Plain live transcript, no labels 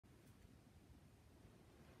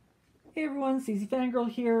Hey everyone, CC Fangirl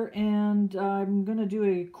here, and I'm going to do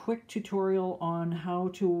a quick tutorial on how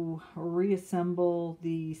to reassemble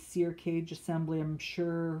the Sear cage assembly. I'm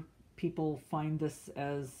sure people find this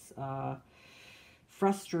as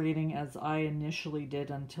frustrating as I initially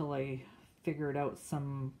did until I figured out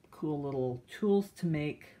some cool little tools to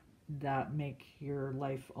make that make your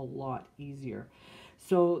life a lot easier.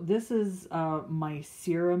 So this is my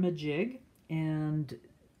Sear jig, and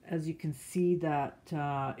as you can see that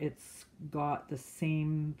it's got the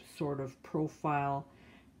same sort of profile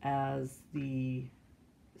as the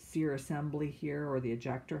Sear assembly here, or the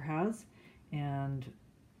Ejector has. And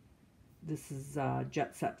this is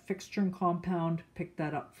Jet Set fixture and compound. Picked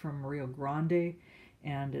that up from Rio Grande,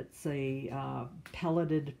 and it's a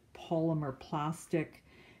pelleted polymer plastic,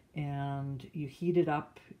 and you heat it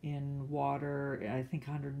up in water, I think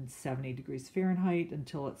 170 degrees Fahrenheit,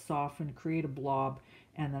 until it's softened. Create a blob,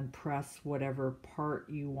 and then press whatever part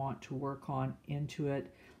you want to work on into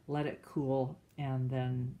it. Let it cool, and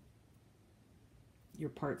then your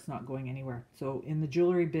part's not going anywhere. So in the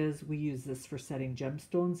jewelry biz, we use this for setting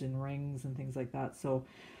gemstones in rings and things like that. So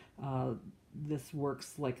this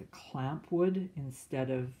works like a clamp would, instead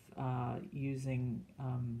of using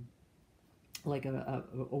like a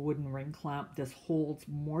wooden ring clamp. This holds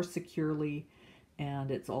more securely,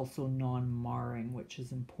 and it's also non-marring, which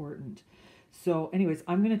is important. So anyways,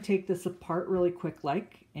 I'm going to take this apart really quick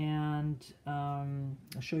and I'll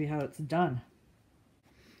show you how it's done.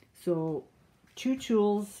 So two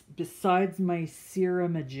tools besides my Sear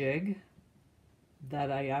jig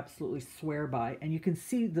that I absolutely swear by, and you can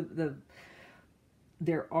see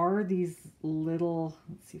there are these little,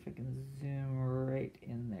 let's see if I can zoom right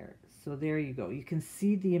in there. So there you go. You can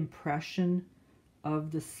see the impression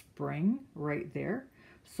of the spring right there.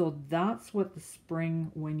 So that's what the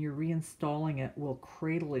spring, when you're reinstalling it, will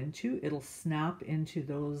cradle into. It'll snap into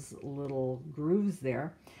those little grooves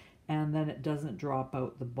there, and then it doesn't drop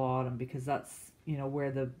out the bottom, because that's, you know,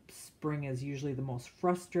 where the spring is usually the most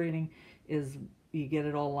frustrating. Is you get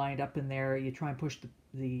it all lined up in there, you try and push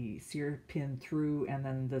the Sear pin through, and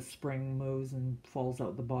then the spring moves and falls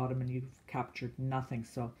out the bottom, and you've captured nothing.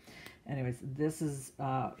 So anyways, this is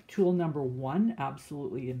tool number one,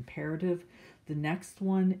 absolutely imperative. The next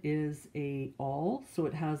one is a awl, so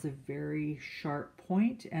it has a very sharp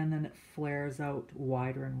point, and then it flares out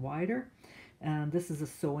wider and wider. And this is a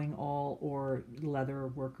sewing awl, or leather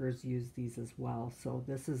workers use these as well. So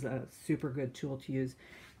this is a super good tool to use.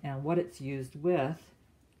 And what it's used with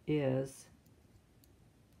is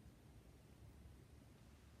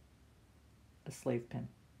a slave pin.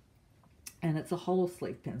 And it's a hollow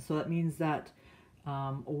slave pin. So that means that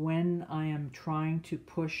when I am trying to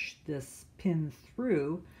push this pin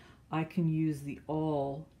through, I can use the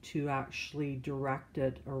awl to actually direct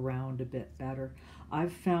it around a bit better.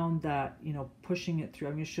 I've found that, you know, pushing it through,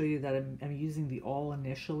 I'm going to show you that I'm using the awl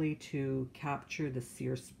initially to capture the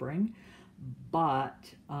Sear spring,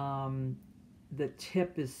 but the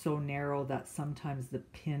tip is so narrow that sometimes the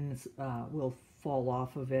pins will fall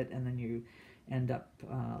off of it, and then you end up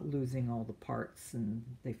losing all the parts, and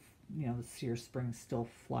they, you know, the Sear spring still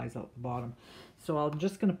flies out the bottom. So I'm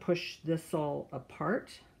just going to push this all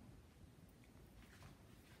apart.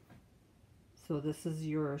 So this is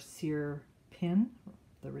your Sear pin,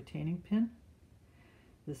 the retaining pin.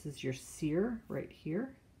 This is your Sear right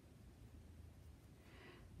here.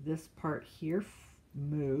 This part here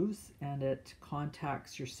moves, and it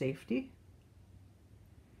contacts your safety.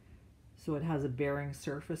 So it has a bearing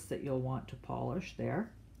surface that you'll want to polish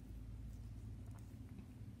there.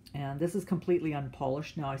 And this is completely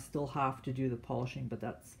unpolished now. I still have to do the polishing, but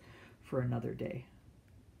that's for another day.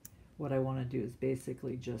 What I want to do is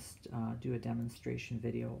basically just do a demonstration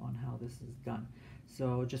video on how this is done.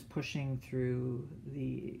 So just pushing through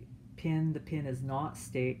the pin. The pin is not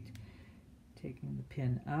staked. Taking the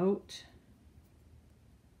pin out.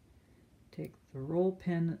 Take the roll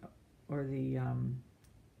pin, or the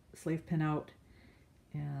slave pin out,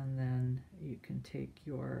 and then you can take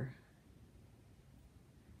your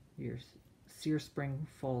Sear spring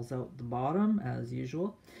falls out the bottom as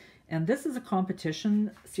usual. And this is a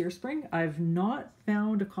competition Sear spring. I've not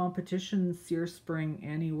found a competition Sear spring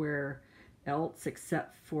anywhere else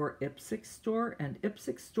except for Ipswich store, and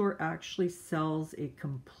Ipswich store actually sells a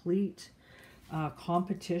complete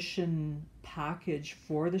competition package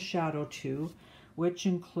for the Shadow 2, which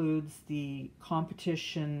includes the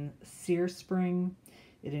competition Sear spring,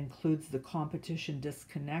 it includes the competition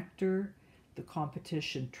disconnector, the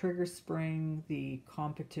competition trigger spring, the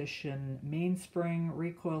competition mainspring,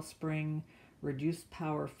 recoil spring, reduced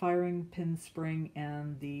power firing pin spring,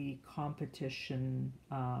 and the competition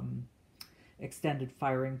extended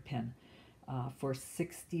firing pin for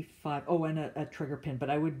 65. Oh, and a trigger pin, but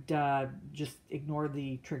I would just ignore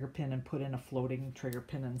the trigger pin and put in a floating trigger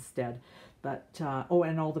pin instead. But oh,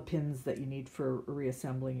 and all the pins that you need for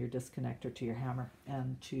reassembling your disconnector to your hammer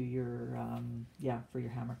and to your for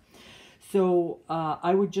your hammer. So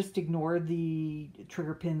I would just ignore the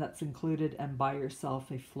trigger pin that's included and buy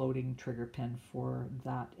yourself a floating trigger pin for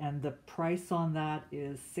that. And the price on that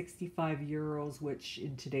is 65 euros, which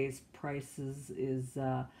in today's prices is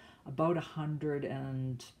about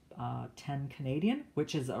 110 Canadian,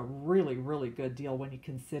 which is a really, really good deal when you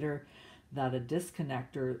consider that a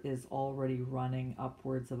disconnector is already running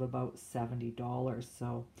upwards of about $70.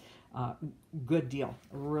 So good deal,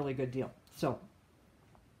 a really good deal. So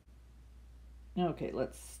okay,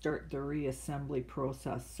 let's start the reassembly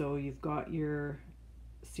process. So you've got your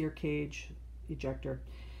sear cage ejector,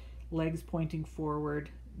 legs pointing forward.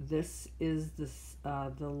 This is the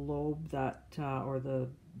lobe that, or the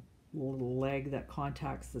leg that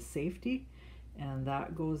contacts the safety, and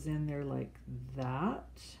that goes in there like that.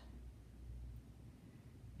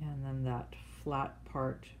 And then that flat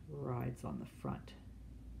part rides on the front.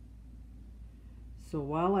 So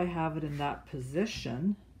while I have it in that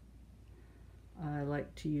position, I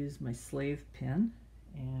like to use my slave pin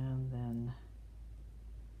and then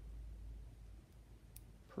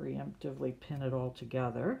preemptively pin it all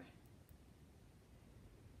together.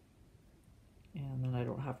 And then I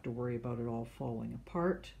don't have to worry about it all falling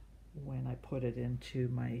apart when I put it into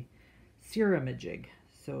my Sear-a-majig.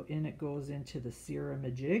 So in it goes into the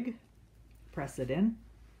Sear-a-majig, press it in.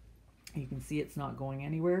 You can see it's not going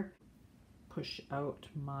anywhere. Push out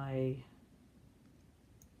my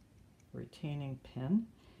retaining pin,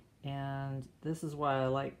 and this is why I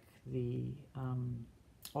like the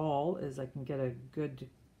awl, is I can get a good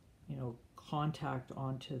contact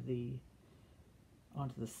onto the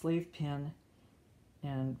slave pin.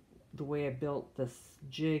 And the way I built this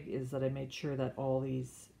jig is that I made sure that all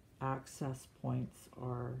these access points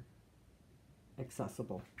are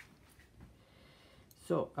accessible.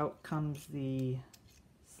 So out comes the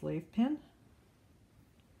slave pin,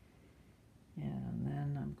 and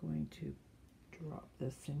then I'm going to drop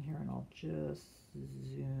this in here, and I'll just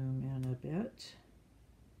zoom in a bit,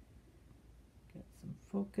 get some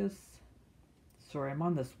focus. Sorry, I'm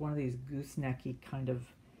on this one of these goosenecky kind of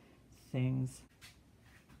things.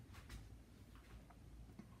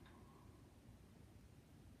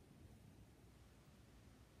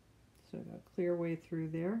 So I got a clear way through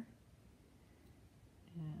there,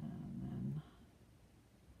 and then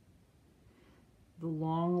the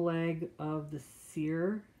long leg of the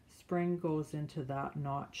Sear Spring goes into that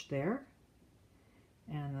notch there,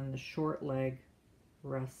 and then the short leg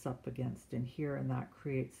rests up against in here, and that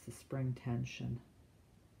creates the spring tension.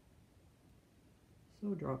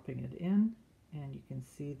 So dropping it in, and you can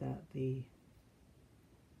see that the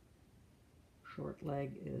short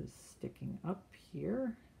leg is sticking up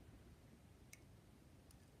here.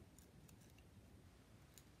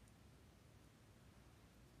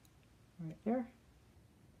 Right there.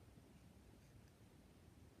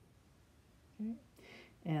 Okay.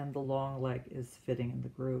 And the long leg is fitting in the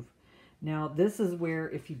groove. Now this is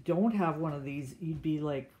where, if you don't have one of these, you'd be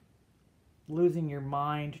like losing your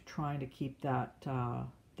mind trying to keep that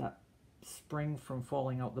that spring from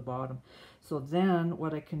falling out the bottom. So then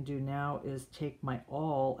what I can do now is take my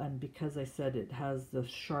awl, and because I said it has the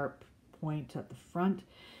sharp point at the front,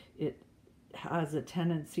 it has a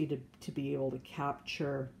tendency to be able to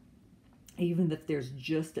capture, even if there's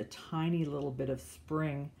just a tiny little bit of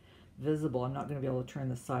spring visible. I'm not going to be able to turn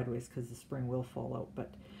this sideways because the spring will fall out,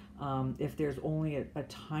 but if there's only a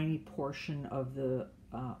tiny portion of the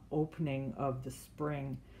opening of the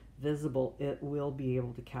spring visible, it will be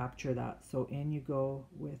able to capture that. So in you go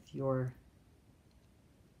with your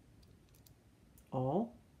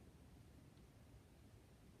awl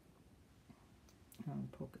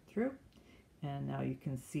and poke it through, and now you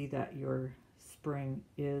can see that your spring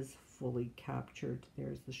is fully captured.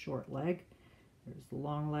 There's the short leg, there's the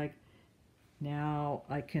long leg. Now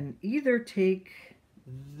I can either take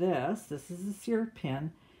this is a Sear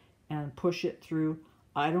pin, and push it through.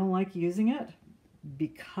 I don't like using it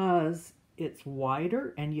because it's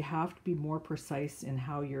wider and you have to be more precise in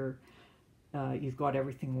how you've got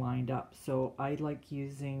everything lined up. So I like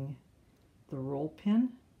using the roll pin,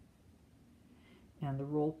 and the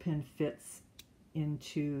roll pin fits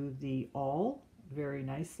into the awl very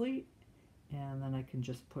nicely, and then I can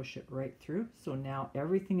just push it right through. So now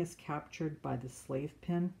everything is captured by the slave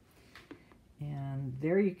pin, and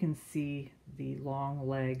there you can see the long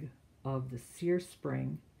leg of the Sear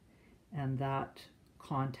Spring, and that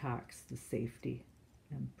contacts the safety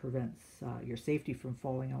and prevents your safety from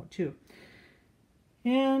falling out too.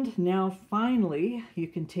 And now finally, you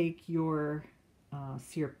can take your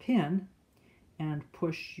sear pin and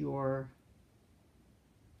push your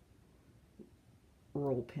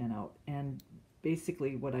roll pin out. And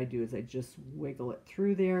basically what I do is I just wiggle it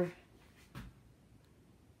through there.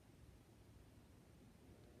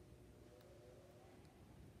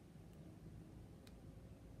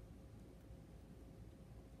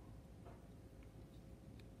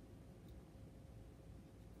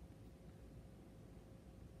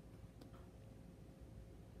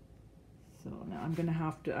 So now I'm going to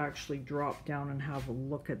have to actually drop down and have a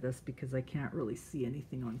look at this because I can't really see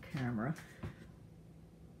anything on camera,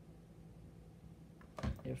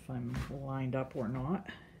 if I'm lined up or not.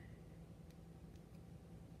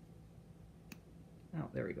 Oh,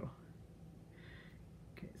 there we go.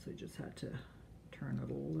 Okay, so I just had to turn it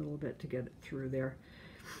a little bit to get it through there.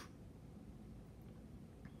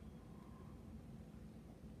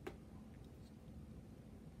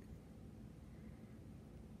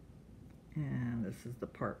 And this is the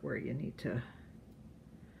part where you need to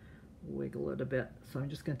wiggle it a bit. So I'm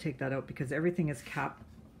just going to take that out because everything is capped.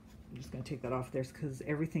 I'm just going to take that off there because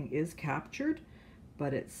everything is captured,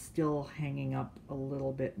 but it's still hanging up a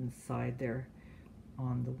little bit inside there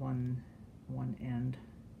on the one end.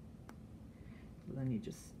 So then you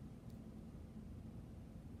just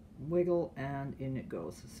wiggle and in it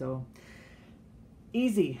goes. So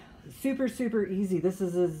easy, super, super easy. This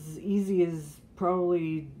is as easy as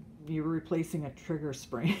probably you're replacing a trigger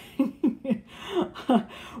spring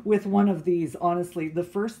with one of these. Honestly, the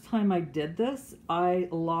first time I did this, I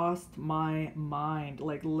lost my mind.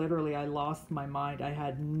 Like literally, I lost my mind. I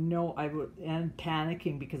had and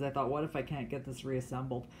panicking because I thought, what if I can't get this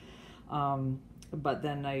reassembled? But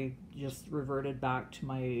then I just reverted back to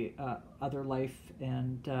my other life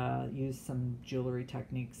and used some jewelry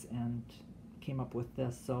techniques and came up with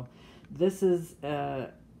this. So this is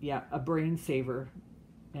yeah, a brain saver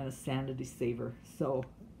and a sanity saver. So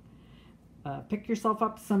pick yourself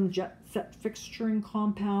up some jet set fixturing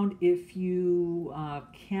compound. If you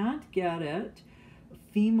can't get it,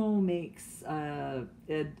 Fimo makes a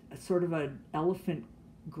sort of an elephant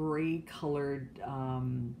gray colored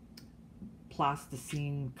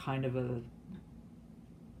plasticine kind of a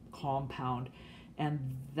compound, and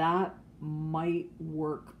that might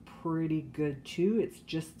work pretty good too.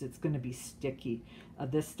 It's going to be sticky.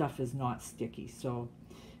 This stuff is not sticky, so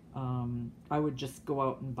I would just go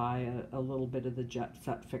out and buy a little bit of the jet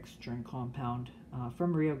set fixturing compound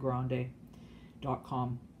from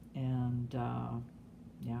riogrande.com, and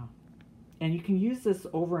yeah, and you can use this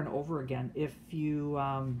over and over again. If you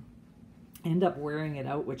end up wearing it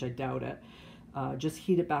out, which I doubt it, just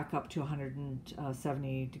heat it back up to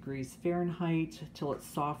 170 degrees Fahrenheit till it's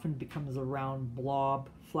softened, becomes a round blob,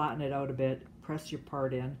 flatten it out a bit, press your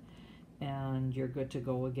part in, and you're good to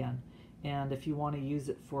go again. And if you want to use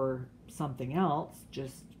it for something else,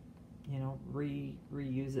 just, you know,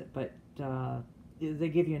 reuse it. But they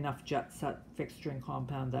give you enough jet set fixturing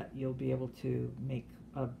compound that you'll be able to make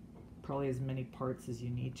probably as many parts as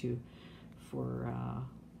you need to for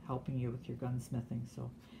helping you with your gunsmithing.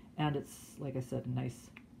 So, and it's, like I said, a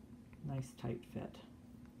nice tight fit.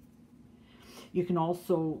 You can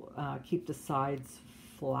also keep the sides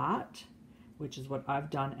flat, which is what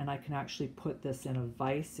I've done, and I can actually put this in a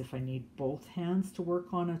vise if I need both hands to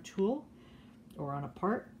work on a tool or on a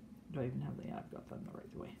part. Do I even have the, yeah, I've got them the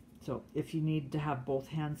right way. So if you need to have both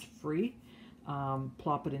hands free,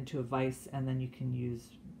 plop it into a vise, and then you can use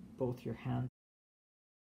both your hands.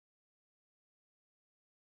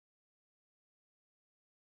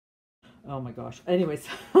 Oh my gosh. Anyways,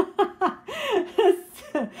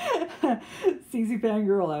 CZ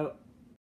Fangirl out.